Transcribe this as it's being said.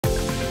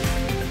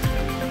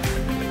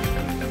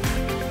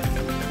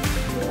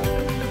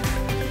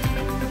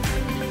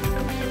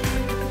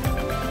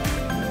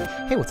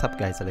Hey, what's up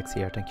guys, Alex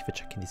here. Thank you for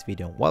checking this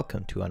video and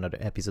welcome to another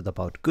episode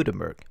about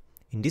Gutenberg.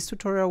 In this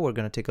tutorial, we're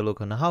going to take a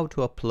look on how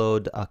to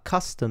upload a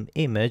custom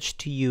image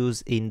to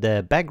use in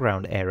the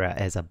background area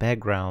as a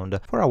background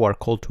for our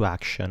call to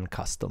action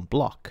custom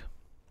block.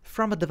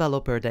 From a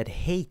developer that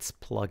hates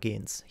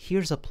plugins,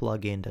 here's a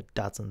plugin that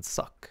doesn't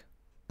suck.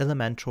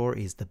 Elementor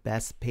is the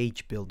best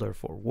page builder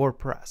for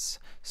WordPress.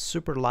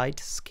 Super light,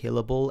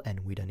 scalable, and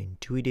with an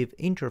intuitive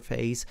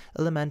interface,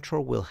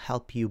 Elementor will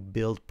help you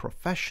build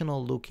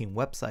professional looking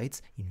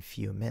websites in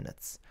few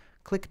minutes.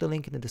 Click the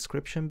link in the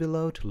description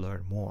below to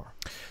learn more.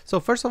 So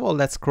first of all,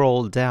 let's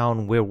scroll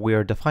down where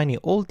we're defining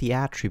all the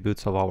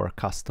attributes of our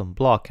custom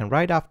block, and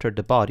right after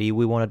the body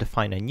we want to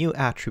define a new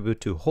attribute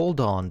to hold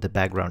on the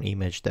background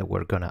image that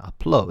we're gonna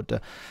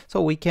upload.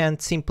 So we can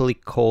simply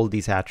call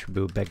this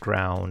attribute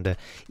background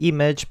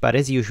image, but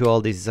as usual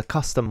this is a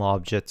custom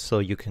object, so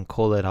you can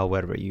call it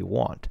however you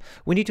want.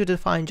 We need to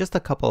define just a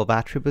couple of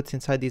attributes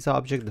inside this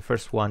object. The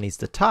first one is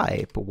the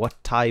type,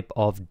 what type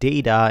of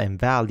data and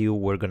value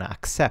we're gonna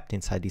accept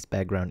inside this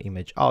background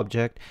image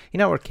object.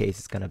 In our case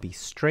it's going to be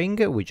string.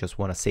 We just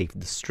want to save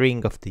the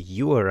string of the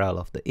URL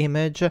of the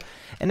image,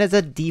 and as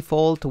a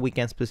default we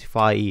can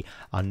specify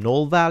a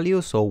null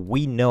value, so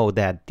we know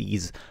that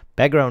this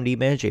background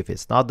image, if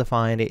it's not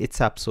defined, it's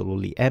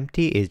absolutely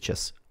empty, it's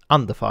just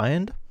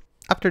undefined.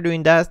 After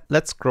doing that,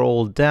 let's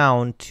scroll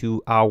down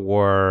to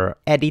our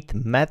edit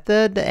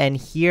method, and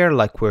here,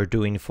 like we're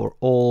doing for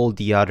all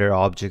the other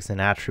objects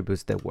and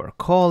attributes that we're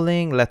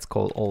calling, let's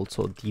call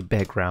also the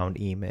background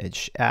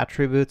image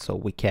attribute so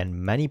we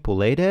can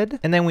manipulate it.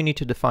 And then we need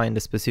to define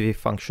the specific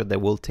function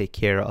that will take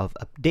care of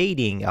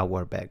updating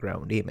our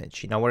background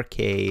image. In our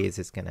case,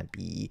 it's gonna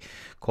be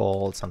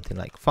called something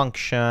like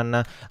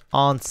function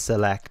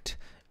onSelect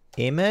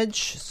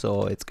image,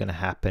 so it's going to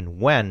happen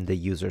when the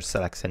user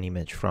selects an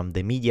image from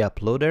the media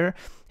uploader.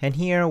 And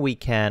here we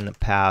can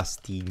pass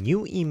the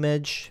new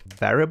image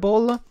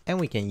variable, and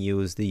we can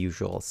use the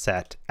usual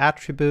set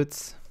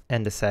attributes.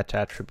 And the set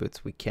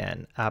attributes we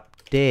can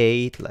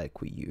update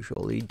like we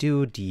usually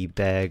do the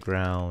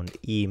background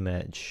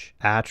image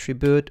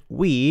attribute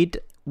with.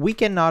 We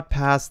cannot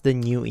pass the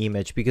new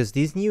image because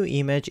this new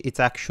image, it's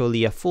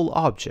actually a full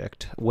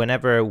object.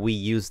 Whenever we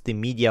use the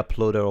media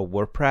uploader or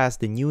WordPress,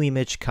 the new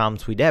image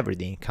comes with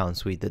everything. It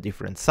comes with the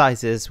different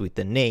sizes, with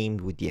the name,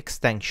 with the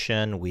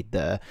extension, with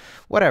the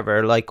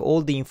whatever, like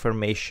all the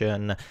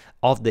information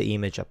of the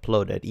image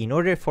uploaded. In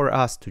order for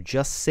us to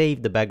just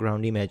save the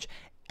background image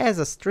as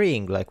a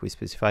string, like we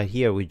specified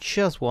here, we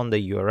just want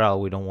the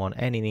URL, we don't want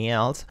anything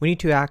else. We need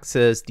to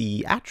access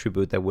the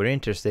attribute that we're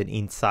interested in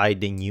inside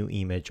the new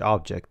image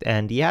object,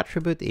 and the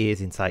attribute is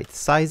inside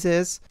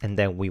sizes, and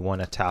then we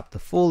want to tap the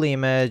full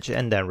image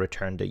and then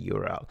return the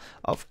URL.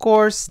 Of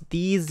course,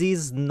 this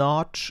is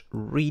not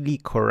really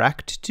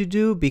correct to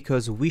do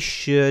because we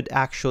should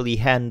actually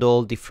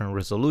handle different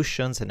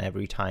resolutions, and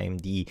every time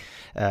the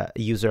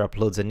user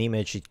uploads an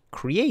image, it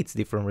creates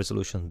different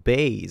resolutions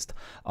based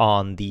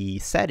on the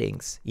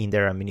settings in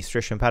their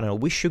administration panel.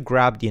 We should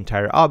grab the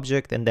entire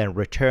object and then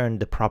return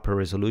the proper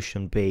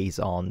resolution based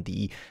on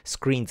the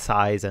screen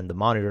size and the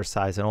monitor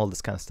size and all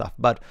this kind of stuff.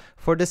 But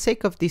for the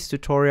sake of this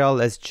tutorial,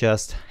 let's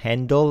just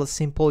handle a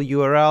simple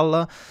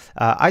URL.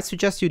 I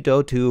suggest you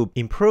though to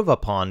improve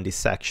upon this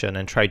section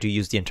and try to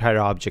use the entire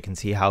object and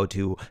see how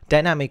to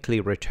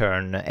dynamically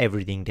return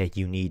everything that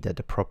you need at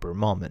the proper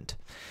moment.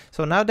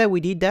 So now that we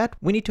did that,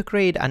 we need to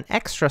create an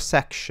extra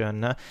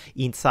section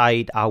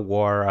inside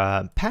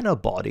our panel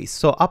bodies.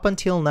 So up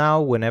until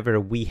now, whenever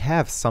we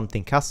have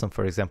something custom,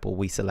 for example,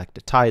 we select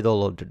the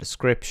title or the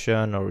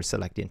description, or we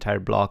select the entire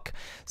block,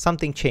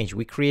 something changed.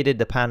 We created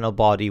the panel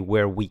body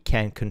where we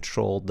can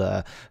control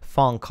the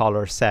font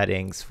color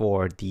settings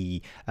for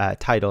the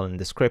title and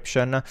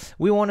description.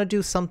 We want to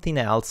do something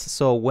else.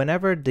 So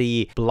whenever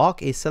the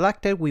block is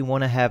selected, we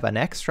want to have an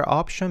extra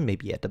option,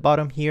 maybe at the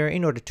bottom here,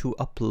 in order to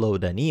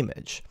upload an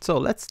image. So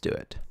let's do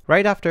it.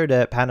 Right after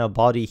the panel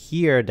body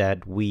here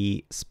that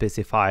we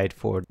specified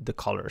for the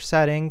color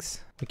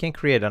settings, we can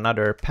create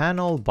another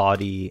panel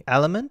body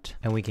element,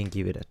 and we can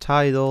give it a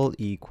title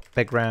equal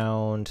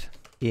background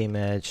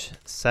image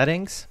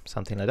settings,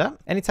 something like that.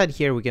 And inside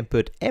here we can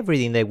put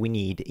everything that we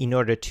need in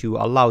order to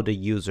allow the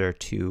user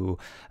to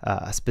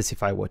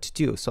specify what to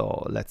do.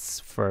 So let's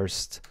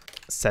first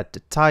set the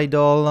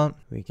title.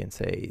 We can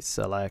say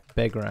select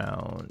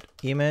background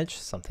image,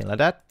 something like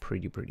that.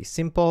 Pretty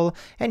simple.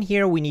 And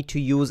here we need to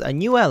use a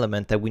new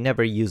element that we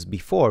never used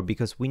before,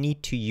 because we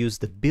need to use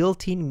the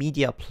built-in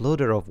media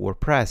uploader of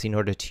WordPress in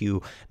order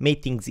to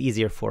make things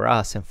easier for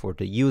us and for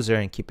the user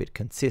and keep it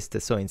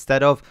consistent. So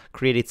instead of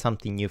creating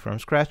something new from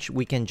scratch,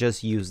 we can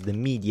just use the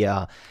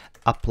media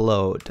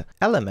upload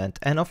element.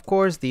 And of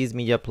course, this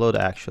media upload,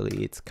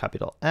 actually it's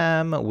capital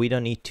M. We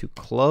don't need to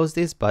close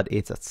this, but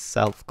it's a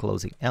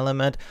self-closing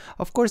element.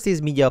 Of course,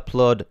 this media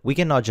upload, we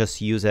cannot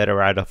just use it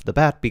right off the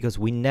bat because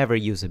we never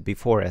use it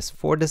before. As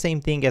for the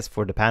same thing as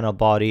for the panel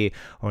body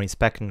or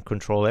inspect and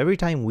control, every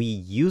time we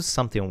use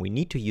something, we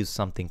need to use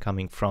something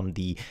coming from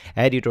the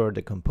editor,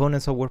 the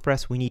components of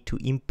WordPress, we need to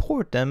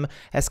import them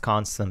as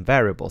constant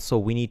variables. So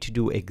we need to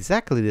do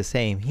exactly the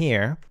same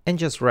here and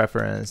just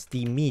reference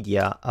the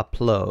media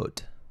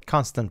upload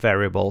constant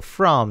variable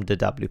from the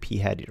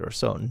WP editor.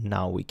 So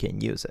now we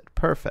can use it.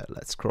 Perfect.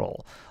 Let's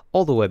scroll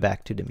all the way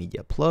back to the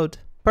media upload.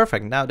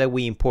 Perfect. Now that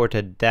we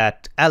imported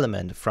that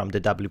element from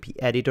the WP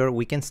editor,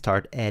 we can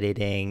start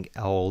editing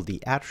all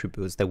the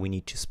attributes that we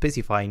need to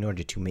specify in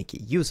order to make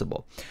it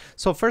usable.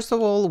 So first of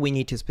all, we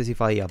need to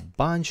specify a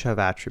bunch of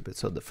attributes.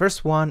 So the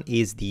first one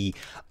is the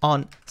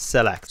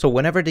onSelect. So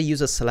whenever the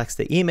user selects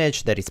the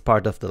image that is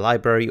part of the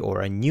library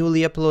or a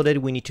newly uploaded,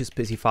 we need to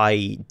specify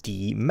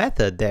the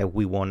method that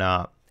we want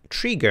to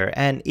trigger,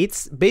 and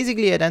it's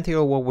basically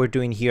identical to what we're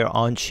doing here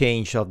on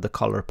change of the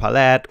color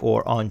palette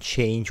or on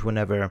change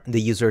whenever the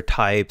user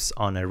types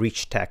on a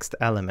rich text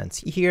elements.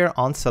 Here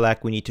on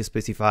select, we need to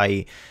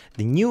specify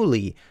the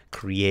newly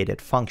created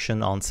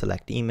function on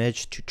select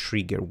image to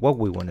trigger what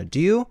we want to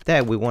do.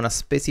 Then we want to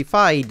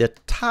specify the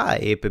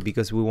type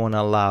because we want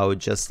to allow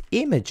just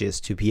images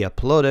to be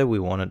uploaded.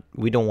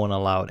 We don't want to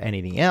allow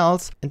anything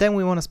else. And then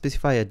we want to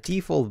specify a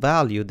default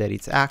value that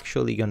it's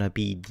actually going to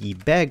be the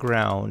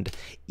background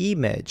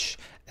image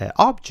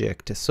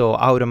object. So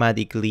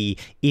automatically,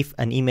 if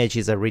an image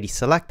is already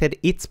selected,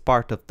 it's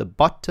part of the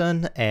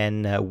button,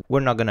 and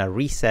we're not gonna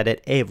reset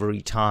it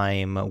every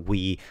time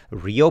we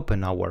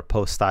reopen our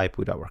post type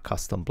with our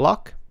custom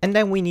block. And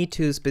then we need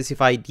to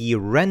specify the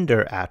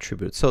render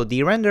attribute. So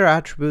the render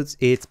attributes,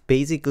 it's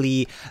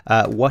basically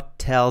what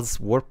tells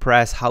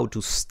WordPress how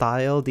to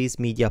style this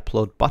media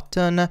upload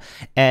button,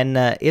 and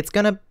it's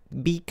gonna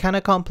be kind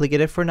of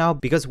complicated for now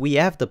because we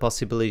have the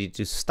possibility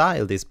to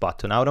style this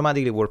button.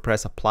 Automatically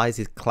WordPress applies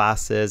its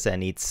classes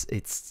and its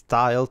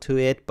style to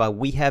it, but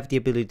we have the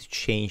ability to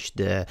change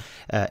the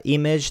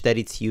image that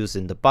it's used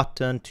in the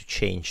button, to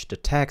change the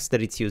text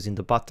that it's used in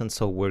the button.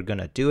 So we're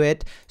gonna do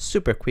it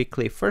super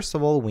quickly. First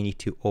of all, we need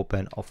to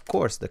open, of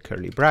course, the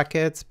curly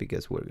brackets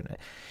because we're gonna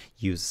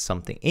use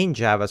something in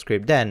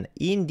JavaScript. Then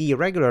in the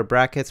regular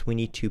brackets, we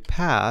need to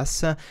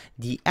pass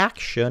the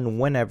action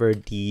whenever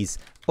these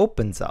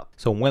opens up.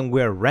 So when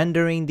we're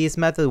rendering this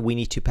method, we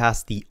need to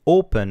pass the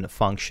open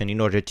function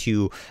in order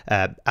to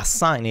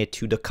assign it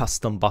to the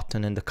custom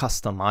button and the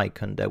custom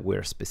icon that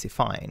we're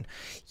specifying.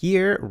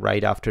 Here,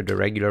 right after the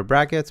regular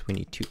brackets, we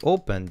need to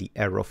open the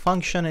arrow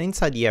function, and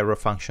inside the arrow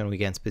function, we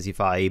can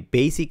specify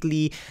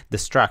basically the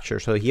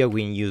structure. So here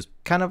we can use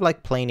kind of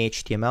like plain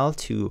HTML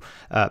to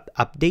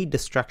update the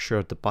structure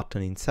of the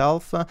button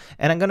itself.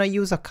 And I'm gonna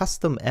use a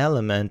custom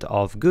element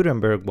of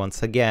Gutenberg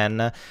once again,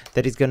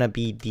 that is gonna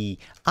be the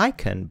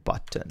icon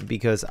button,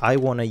 because I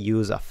wanna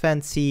use a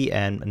fancy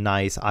and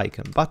nice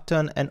icon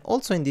button. And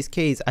also in this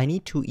case, I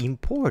need to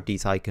import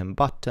this icon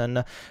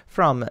button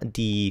from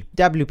the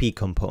WP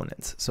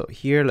components. So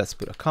here, let's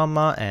put a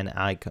comma and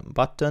icon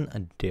button,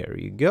 and there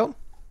you go.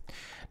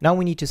 Now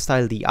we need to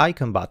style the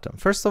icon button.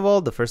 First of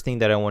all, the first thing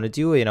that I want to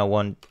do, I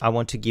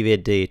want to give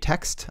it the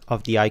text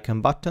of the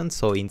icon button.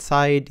 So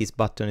inside this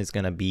button is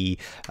going to be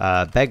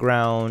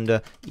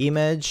background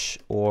image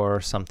or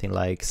something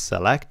like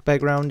select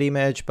background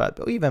image, but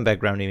even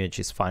background image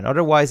is fine.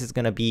 Otherwise, it's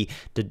going to be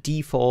the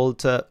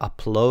default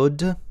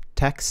upload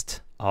text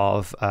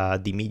of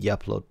the media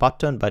upload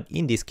button, but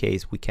in this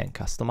case we can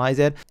customize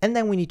it. And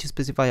then we need to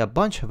specify a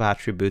bunch of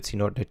attributes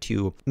in order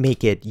to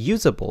make it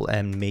usable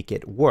and make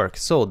it work.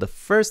 So the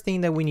first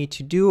thing that we need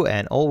to do,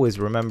 and always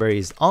remember,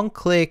 is on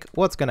click.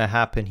 What's going to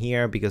happen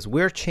here, because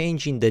we're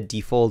changing the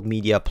default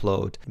media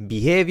upload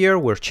behavior,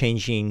 we're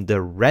changing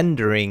the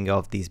rendering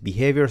of this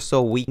behavior,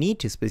 so we need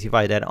to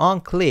specify that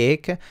on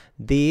click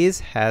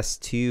this has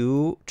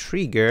to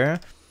trigger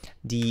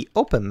the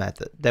open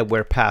method that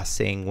we're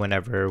passing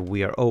whenever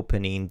we are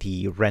opening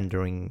the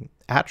rendering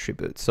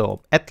attribute.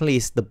 So at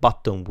least the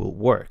button will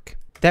work.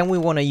 Then we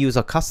want to use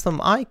a custom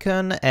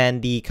icon,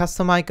 and the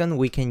custom icon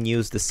we can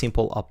use the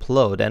simple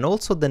upload, and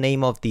also the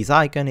name of this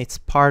icon, it's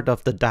part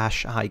of the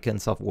dash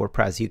icons of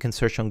WordPress. You can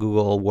search on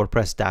Google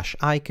WordPress dash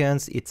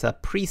icons. It's a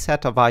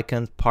preset of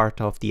icons, part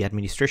of the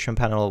administration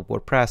panel of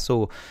WordPress.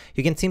 So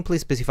you can simply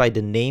specify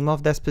the name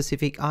of that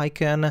specific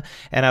icon,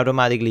 and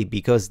automatically,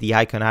 because the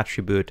icon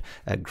attribute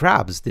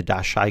grabs the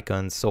dash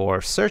icons or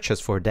searches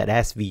for that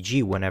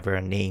SVG whenever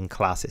a name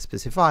class is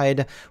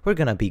specified, we're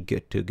gonna be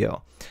good to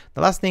go.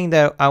 The last thing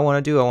that I want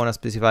to do, I want to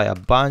specify a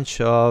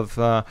bunch of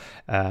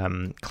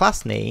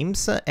class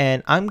names,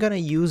 and I'm gonna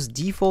use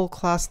default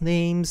class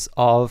names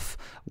of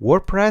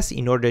WordPress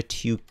in order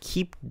to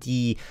keep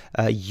the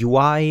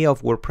UI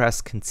of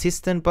WordPress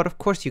consistent. But of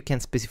course, you can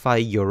specify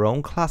your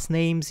own class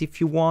names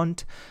if you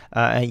want,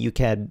 and you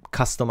can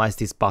customize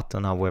this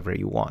button however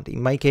you want.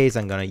 In my case,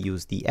 I'm gonna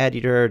use the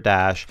editor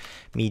dash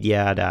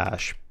media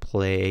dash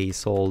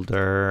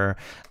placeholder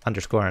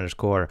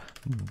 __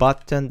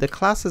 button. The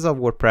classes of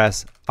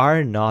WordPress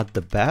are not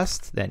the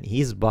best. Then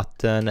is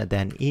button,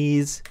 then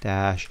is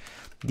dash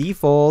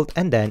default,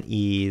 and then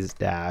is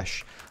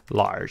dash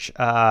large.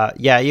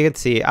 Yeah, you can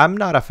see I'm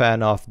not a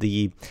fan of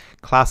the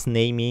class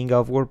naming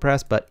of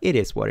WordPress, but it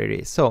is what it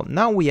is. So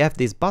now we have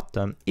this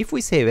button. If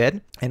we save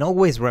it, and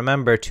always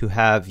remember to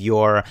have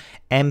your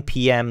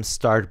npm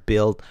start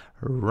build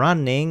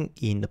running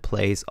in the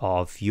place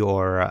of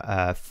your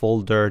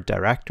folder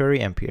directory,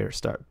 npm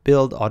start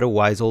build,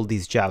 otherwise all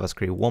these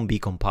JavaScript won't be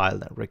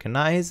compiled and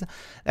recognized.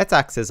 Let's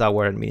access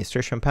our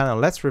administration panel.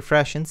 Let's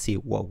refresh and see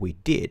what we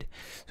did.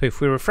 So if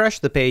we refresh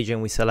the page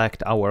and we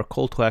select our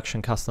call to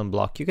action custom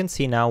block, you can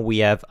see now we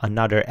have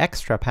another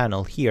extra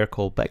panel here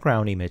called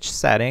background image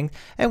setting,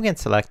 and we can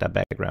select a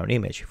background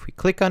image. If we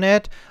click on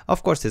it,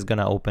 of course it's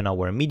gonna open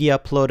our media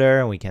uploader,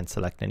 and we can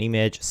select an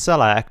image,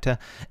 select,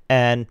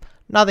 and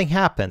nothing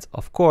happens,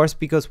 of course,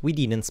 because we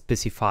didn't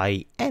specify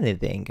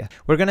anything.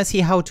 We're gonna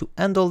see how to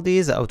handle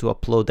this, how to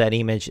upload that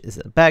image as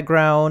a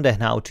background,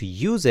 and how to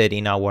use it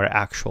in our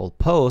actual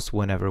post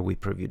whenever we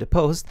preview the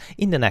post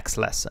in the next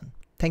lesson.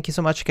 Thank you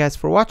so much guys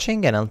for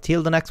watching, and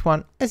until the next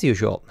one, as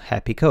usual,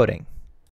 happy coding!